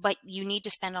 but you need to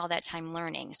spend all that time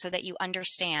learning so that you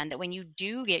understand that when you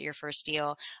do get your first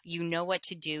deal, you know what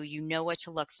to do, you know what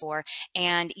to look for,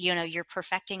 and you're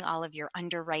perfecting all of your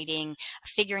underwriting,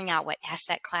 figuring out what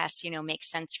asset class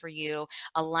makes sense for you,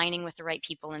 aligning with the right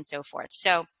people and so forth.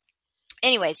 So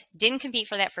anyways, didn't compete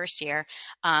for that first year.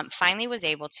 Finally was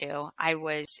able to. I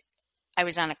was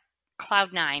on a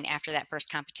cloud nine after that first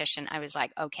competition. I was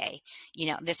like, okay,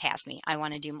 this has me. I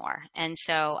want to do more. And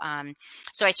so,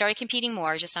 so I started competing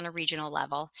more just on a regional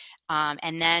level.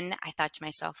 And then I thought to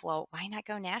myself, well, why not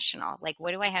go national? Like,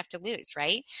 what do I have to lose,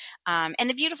 right? And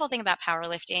the beautiful thing about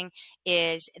powerlifting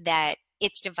is that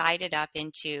it's divided up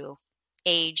into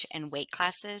age and weight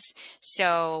classes.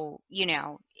 So,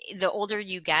 the older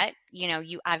you get,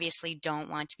 you obviously don't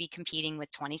want to be competing with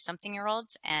 20 something year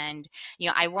olds. And,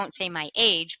 I won't say my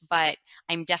age, but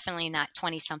I'm definitely not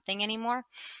 20 something anymore.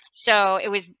 So it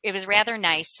was rather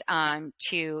nice,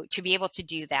 to be able to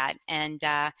do that. And,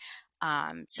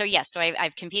 so yes, so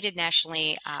I've competed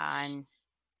nationally on,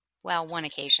 well, one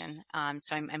occasion.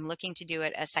 So I'm looking to do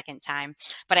it a second time,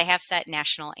 but I have set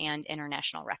national and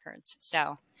international records.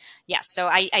 So, yes, so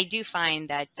I do find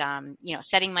that,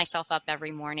 setting myself up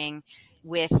every morning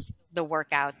with the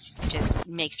workouts just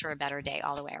makes for a better day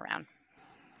all the way around.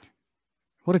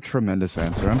 What a tremendous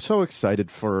answer. I'm so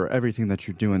excited for everything that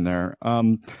you're doing there.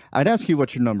 I'd ask you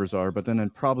what your numbers are, but then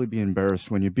I'd probably be embarrassed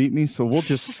when you beat me. So we'll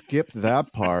just skip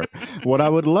that part. What I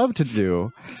would love to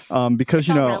do, because,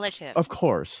 It's all relative. of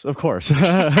course. What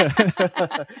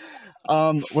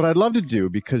I'd love to do,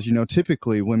 because,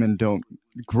 typically women don't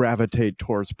gravitate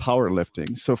towards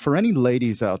powerlifting. So for any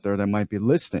ladies out there that might be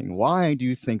listening, why do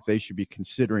you think they should be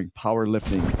considering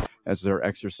powerlifting as their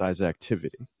exercise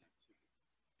activity?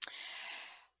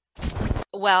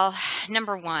 Well,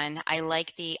 number one, I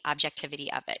like the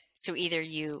objectivity of it. So either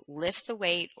you lift the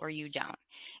weight or you don't.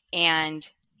 And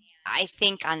I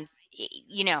think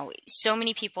so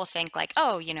many people think like,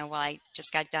 oh, well, I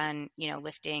just got done,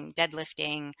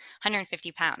 deadlifting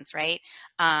 150 pounds, right?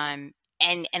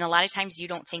 And a lot of times you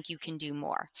don't think you can do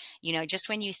more. Just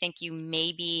when you think you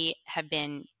maybe have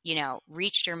been,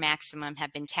 reached your maximum,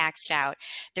 have been taxed out,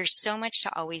 there's so much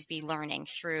to always be learning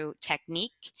through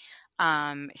technique,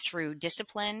 through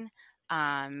discipline,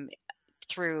 um,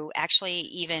 through actually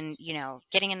even,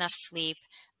 getting enough sleep,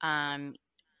 um,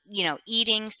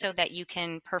 eating so that you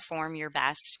can perform your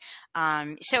best.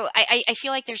 So I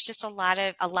feel like there's just a lot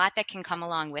that can come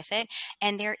along with it.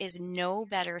 And there is no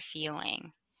better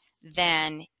feeling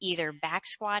than either back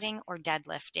squatting or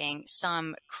deadlifting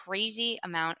some crazy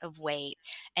amount of weight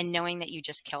and knowing that you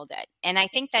just killed it. And I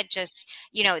think that just,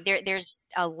 there's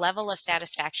a level of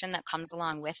satisfaction that comes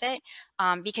along with it,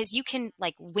 because you can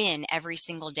like win every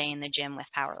single day in the gym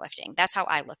with powerlifting. That's how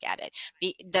I look at it.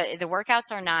 The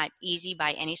workouts are not easy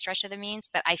by any stretch of the means,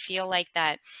 but I feel like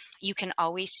that you can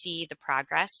always see the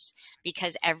progress,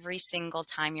 because every single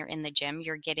time you're in the gym,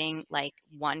 you're getting like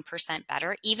 1%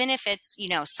 better, even if it's,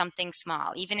 something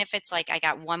small, even if it's like I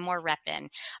got one more rep in,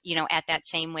 at that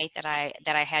same weight that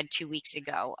I had 2 weeks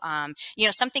ago,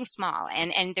 something small.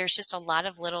 And there's just a lot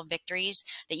of little victories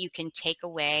that you can take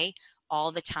away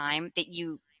all the time that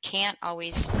you can't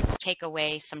always take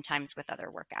away sometimes with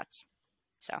other workouts.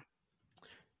 So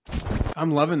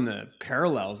I'm loving the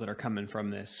parallels that are coming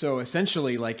from this. So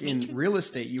essentially, like in real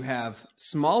estate, you have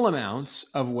small amounts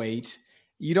of weight.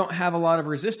 You don't have a lot of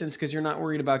resistance because you're not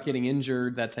worried about getting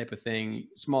injured, that type of thing.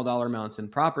 Small dollar amounts in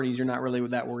properties, you're not really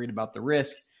that worried about the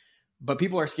risk. But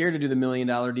people are scared to do the $1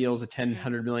 million deals, the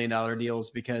 $100 million deals,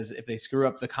 because if they screw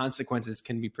up, the consequences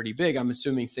can be pretty big. I'm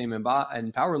assuming same in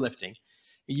powerlifting.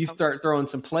 You start throwing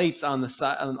some plates on the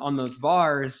side on those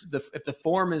bars. If the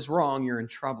form is wrong, you're in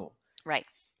trouble. Right.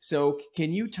 So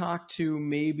can you talk to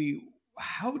maybe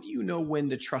how do you know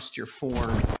when to trust your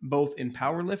form, both in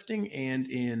powerlifting and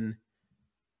in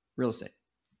real estate?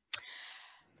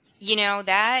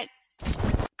 That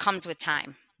comes with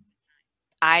time.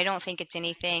 I don't think it's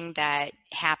anything that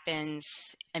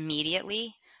happens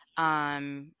immediately.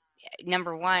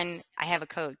 Number one, I have a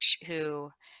coach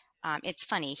who, it's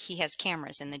funny, he has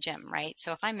cameras in the gym, right?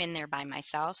 So if I'm in there by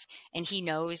myself and he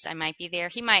knows I might be there,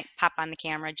 he might pop on the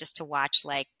camera just to watch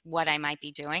like what I might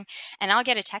be doing. And I'll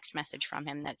get a text message from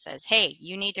him that says, hey,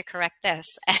 you need to correct this.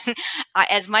 And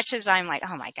as much as I'm like,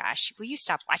 oh my gosh, will you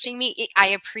stop watching me? I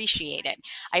appreciate it.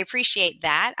 I appreciate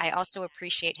that. I also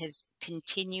appreciate his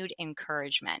continued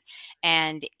encouragement.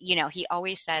 And, he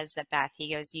always says that, Beth,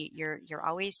 he goes, you're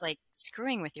always like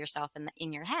screwing with yourself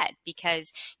in your head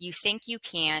because you think you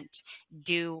can't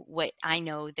do what I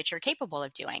know that you're capable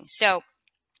of doing. So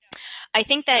I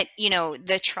think that,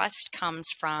 the trust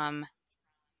comes from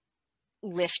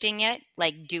lifting it,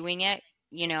 like doing it,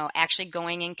 actually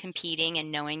going and competing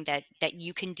and knowing that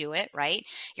you can do it, right?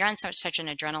 You're on such an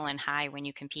adrenaline high when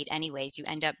you compete anyways. You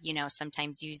end up,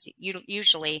 sometimes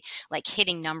usually like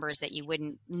hitting numbers that you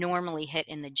wouldn't normally hit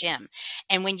in the gym.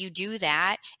 And when you do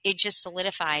that, it just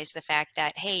solidifies the fact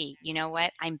that, hey, you know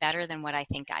what? I'm better than what I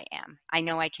think I am. I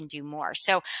know I can do more.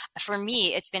 So for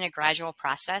me, it's been a gradual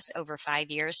process over 5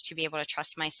 years to be able to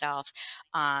trust myself,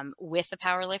 with the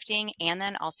powerlifting and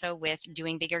then also with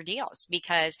doing bigger deals.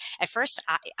 Because at first,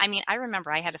 I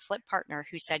remember I had a flip partner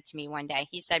who said to me one day,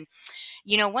 he said,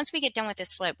 once we get done with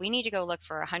this flip, we need to go look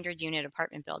for a 100-unit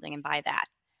apartment building and buy that.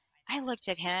 I looked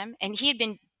at him and he had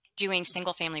been doing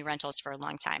single family rentals for a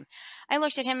long time. I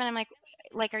looked at him and I'm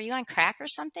like, are you on crack or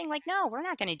something? Like, no, we're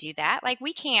not going to do that. Like,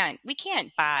 we can't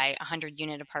buy a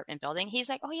 100-unit apartment building. He's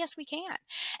like, oh yes, we can.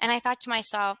 And I thought to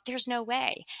myself, there's no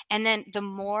way. And then the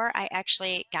more I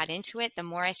actually got into it, the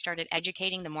more I started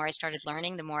educating, the more I started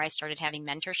learning, the more I started having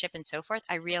mentorship and so forth,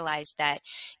 I realized that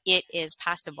it is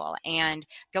possible. And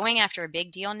going after a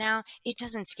big deal now, it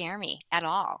doesn't scare me at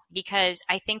all, because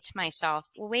I think to myself,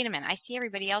 well, wait a minute, I see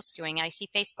everybody else doing it. I see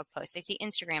Facebook posts, I see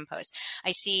Instagram posts,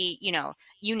 I see,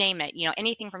 you name it,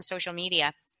 anything from social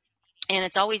media. And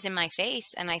it's always in my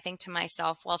face. And I think to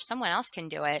myself, well, if someone else can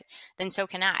do it, then so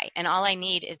can I. And all I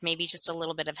need is maybe just a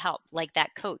little bit of help, like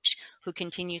that coach who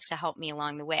continues to help me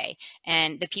along the way,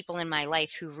 and the people in my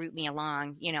life who root me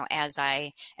along, as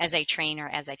I train or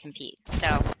as I compete.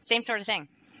 So same sort of thing.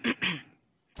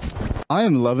 I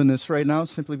am loving this right now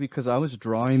simply because I was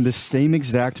drawing the same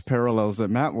exact parallels that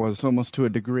Matt was, almost to a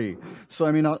degree. So,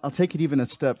 I mean, I'll take it even a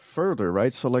step further,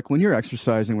 right? So, like when you're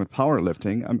exercising with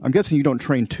powerlifting, I'm guessing you don't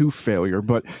train to failure,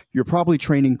 but you're probably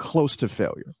training close to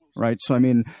failure, right? So, I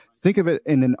mean, think of it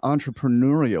in an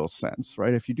entrepreneurial sense,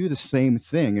 right? If you do the same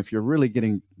thing, if you're really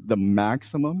getting the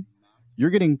maximum,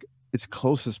 you're getting as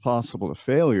close as possible to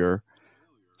failure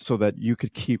so that you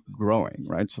could keep growing,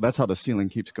 right? So that's how the ceiling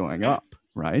keeps going up,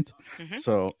 right? Mm-hmm.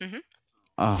 So,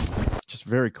 just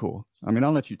very cool. I mean,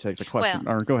 I'll let you take the question,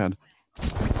 Well, or go ahead.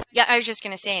 yeah, I was just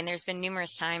going to say, and there's been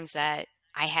numerous times that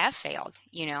I have failed.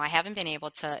 I haven't been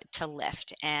able to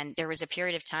lift. And there was a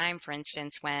period of time, for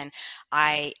instance, when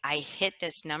I hit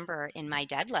this number in my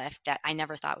deadlift that I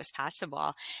never thought was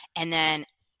possible. And then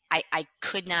I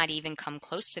could not even come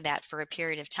close to that for a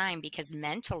period of time, because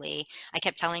mentally I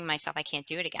kept telling myself I can't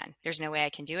do it again. There's no way I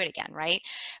can do it again, right?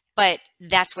 But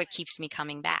that's what keeps me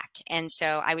coming back. And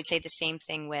so I would say the same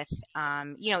thing with,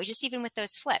 just even with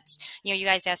those flips. You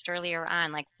guys asked earlier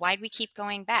on, like, why do we keep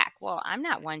going back? Well, I'm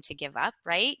not one to give up,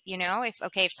 right?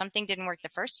 If something didn't work the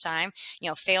first time,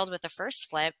 failed with the first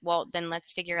flip, well, then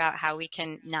let's figure out how we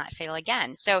can not fail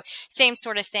again. So same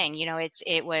sort of thing.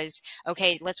 It was,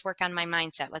 okay, let's work on my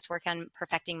mindset. Let's work on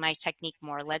perfecting my technique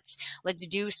more. Let's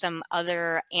do some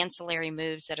other ancillary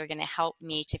moves that are going to help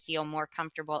me to feel more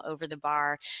comfortable over the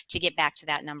bar, to get back to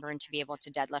that number and to be able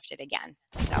to deadlift it again.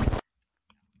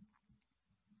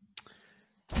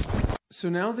 So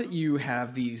now that you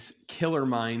have these killer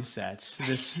mindsets,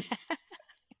 this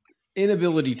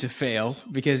inability to fail,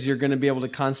 because you're going to be able to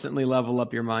constantly level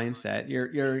up your mindset.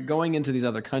 You're going into these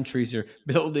other countries, you're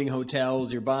building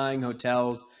hotels, you're buying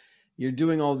hotels, you're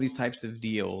doing all these types of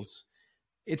deals.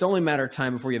 It's only a matter of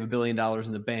time before you have $1 billion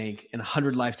in the bank and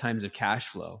 100 lifetimes of cash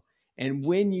flow. And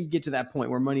when you get to that point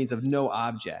where money is of no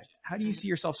object, how do you see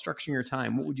yourself structuring your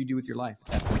time? What would you do with your life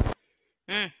at that point?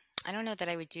 I don't know that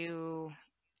I would do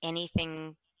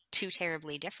anything too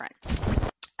terribly different.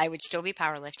 I would still be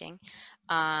powerlifting.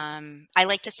 I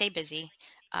like to stay busy.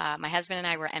 My husband and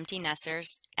I were empty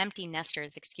nesters,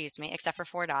 excuse me, except for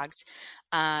 4 dogs.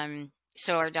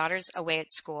 So our daughter's away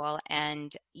at school,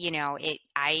 and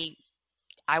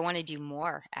I want to do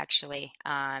more, actually,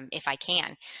 if I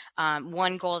can.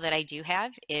 One goal that I do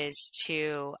have is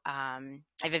to, I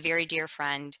have a very dear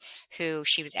friend who,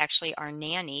 she was actually our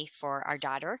nanny for our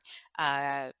daughter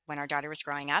when our daughter was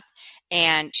growing up.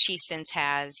 And she since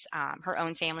has her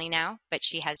own family now, but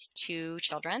she has 2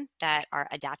 children that are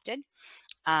adopted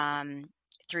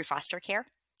through foster care.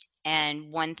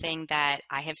 And one thing that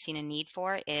I have seen a need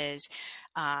for is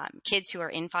kids who are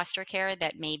in foster care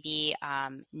that maybe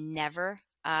never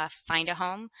find a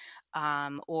home,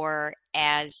 or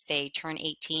as they turn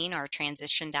 18 or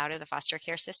transitioned out of the foster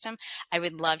care system. I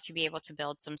would love to be able to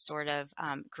build some sort of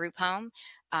group home,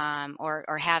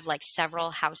 or have like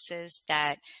several houses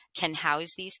that can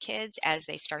house these kids as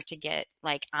they start to get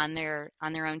like on their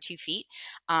own 2 feet,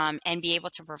 and be able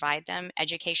to provide them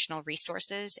educational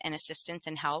resources and assistance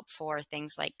and help for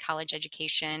things like college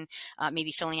education,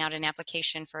 maybe filling out an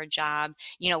application for a job,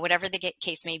 whatever the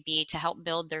case may be, to help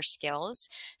build their skills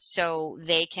so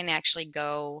they can actually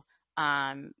go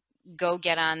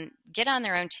get on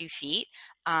their own 2 feet.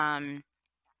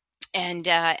 And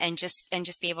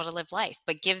just be able to live life,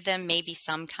 but give them maybe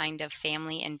some kind of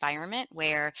family environment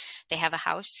where they have a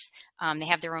house, they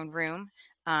have their own room,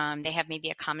 they have maybe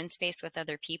a common space with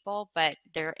other people, but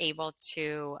they're able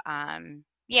to,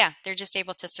 they're just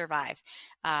able to survive.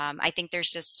 I think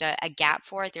there's just a gap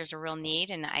for it. There's a real need,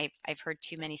 and I've heard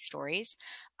too many stories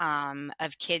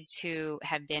of kids who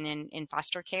have been in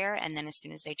foster care, and then as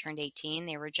soon as they turned 18,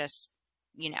 they were just,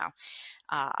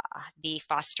 the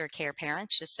foster care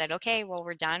parents just said, okay, well,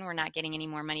 we're done. We're not getting any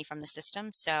more money from the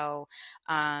system. So,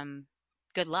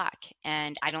 good luck.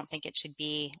 And I don't think it should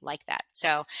be like that.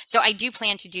 So I do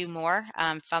plan to do more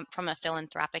from a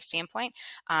philanthropic standpoint.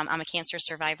 I'm a cancer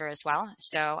survivor as well.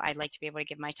 So I'd like to be able to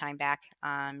give my time back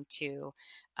to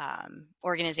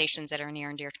organizations that are near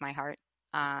and dear to my heart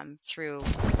through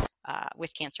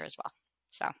with cancer as well.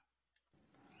 So.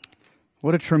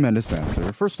 What a tremendous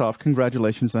answer. First off,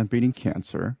 congratulations on beating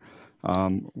cancer.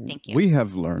 Thank you. We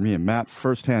have learned, me and Matt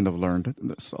firsthand have learned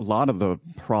a lot of the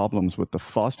problems with the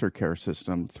foster care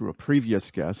system through a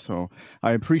previous guest. So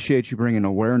I appreciate you bringing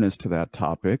awareness to that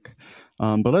topic.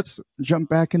 But let's jump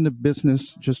back into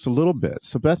business just a little bit.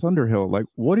 So Beth Underhill, like,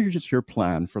 what are just your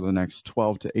plan for the next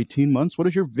 12 to 18 months? What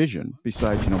is your vision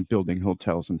besides, building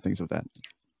hotels and things of that?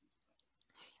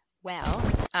 Well,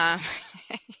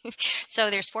 so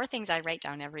there's 4 things I write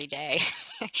down every day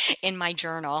in my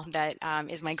journal that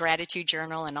is my gratitude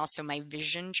journal and also my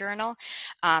vision journal.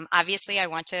 Obviously, I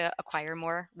want to acquire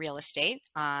more real estate.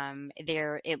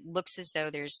 It looks as though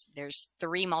there's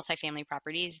 3 multifamily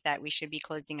properties that we should be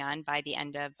closing on by the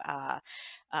end of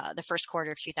the first quarter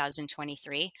of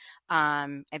 2023.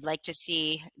 I'd like to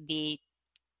see the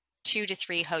 2 to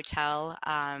 3 hotel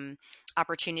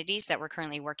opportunities that we're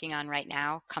currently working on right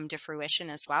now come to fruition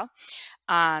as well.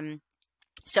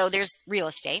 So there's real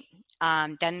estate.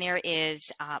 Then there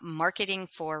is marketing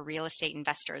for real estate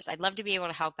investors. I'd love to be able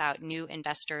to help out new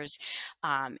investors,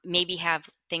 maybe have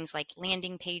things like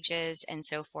landing pages and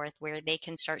so forth, where they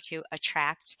can start to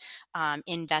attract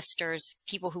investors,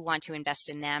 people who want to invest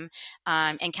in them,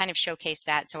 and kind of showcase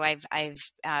that. So I've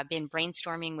been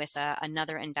brainstorming with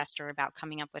another investor about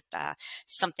coming up with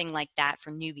something like that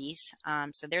for newbies.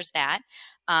 So there's that.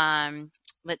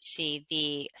 Let's see.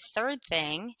 The third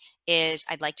thing is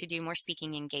I'd like to do more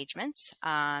speaking engagements,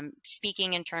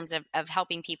 speaking in terms of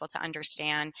helping people to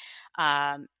understand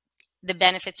the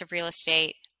benefits of real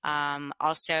estate.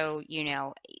 Also,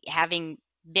 having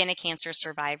been a cancer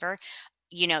survivor,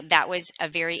 that was a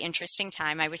very interesting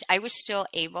time. I was still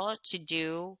able to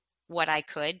do what I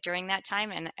could during that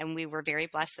time. And we were very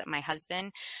blessed that my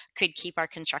husband could keep our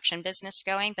construction business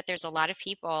going. But there's a lot of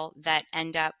people that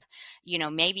end up,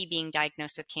 maybe being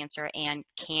diagnosed with cancer and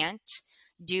can't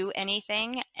do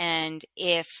anything. And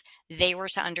if they were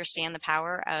to understand the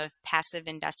power of passive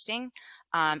investing,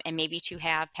 and maybe to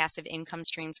have passive income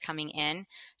streams coming in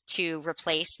to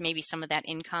replace maybe some of that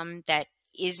income that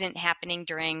isn't happening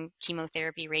during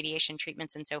chemotherapy, radiation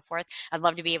treatments, and so forth. I'd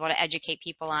love to be able to educate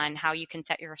people on how you can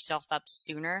set yourself up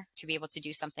sooner to be able to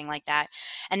do something like that.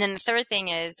 And then the fourth thing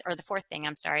is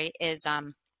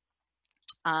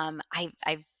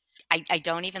I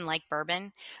don't even like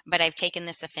bourbon, but I've taken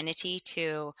this affinity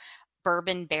to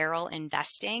bourbon barrel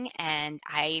investing, and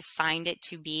I find it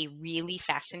to be really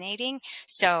fascinating.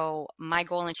 So my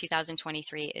goal in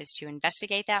 2023 is to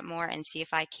investigate that more and see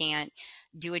if I can't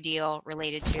do a deal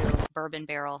related to bourbon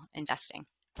barrel investing.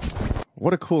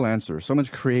 What a cool answer. So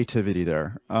much creativity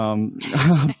there.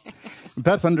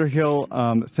 Beth Underhill,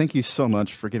 thank you so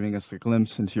much for giving us a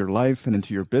glimpse into your life and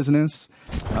into your business.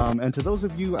 And to those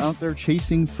of you out there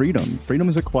chasing freedom, freedom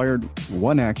is acquired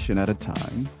one action at a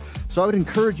time. So I would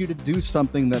encourage you to do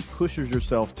something that pushes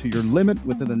yourself to your limit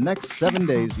within the next 7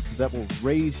 days, because that will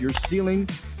raise your ceiling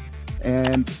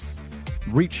and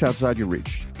reach outside your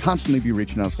reach. Constantly be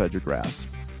reaching outside your grasp.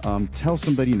 Tell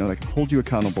somebody that can hold you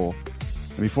accountable.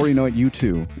 And before you know it, you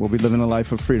too will be living a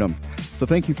life of freedom. So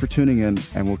thank you for tuning in,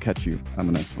 and we'll catch you on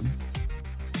the next one.